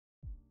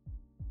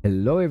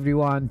Hello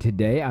everyone,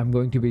 today I'm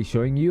going to be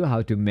showing you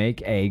how to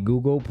make a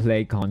Google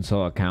Play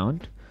Console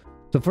account.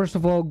 So first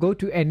of all, go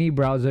to any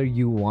browser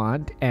you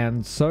want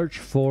and search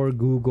for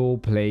Google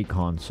Play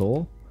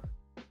Console.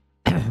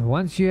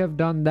 Once you have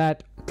done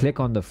that, click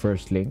on the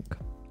first link.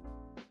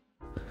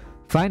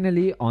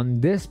 Finally, on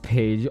this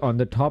page, on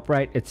the top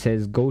right, it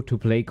says go to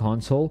Play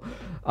Console.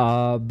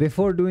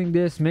 Before doing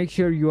this, make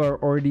sure you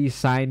are already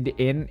signed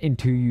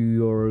into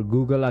your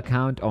Google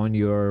account on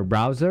your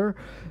browser.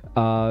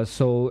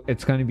 So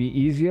it's going to be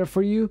easier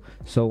for you.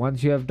 So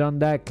once you have done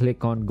that,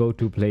 click on go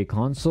to Play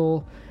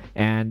Console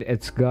and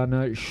it's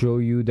gonna show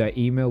you the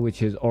email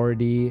which is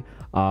already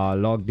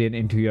logged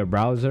into your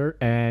browser,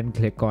 and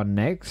click on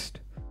next.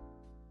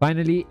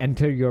 Finally,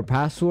 enter your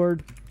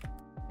password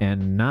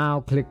and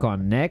now click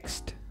on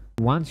next.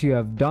 Once you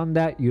have done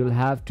that, you'll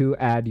have to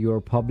add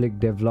your public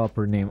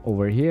developer name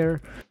over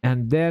here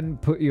and then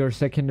put your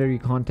secondary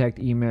contact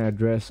email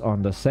address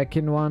on the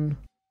second one,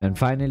 and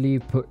finally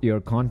put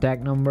your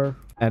contact number.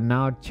 And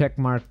now check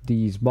mark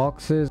these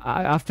boxes.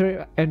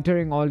 After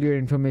entering all your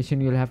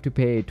information, you'll have to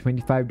pay a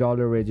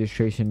 $25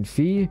 registration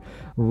fee,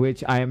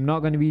 which I am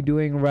not going to be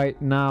doing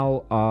right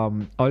now.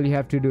 All you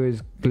have to do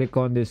is click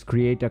on this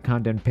create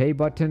account and pay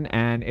button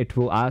and it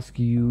will ask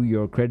you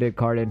your credit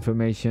card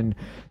information.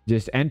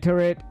 Just enter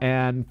it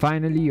and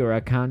finally your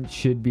account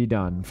should be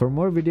done. For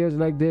more videos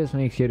like this,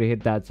 make sure to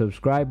hit that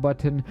subscribe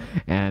button,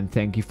 and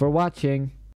thank you for watching.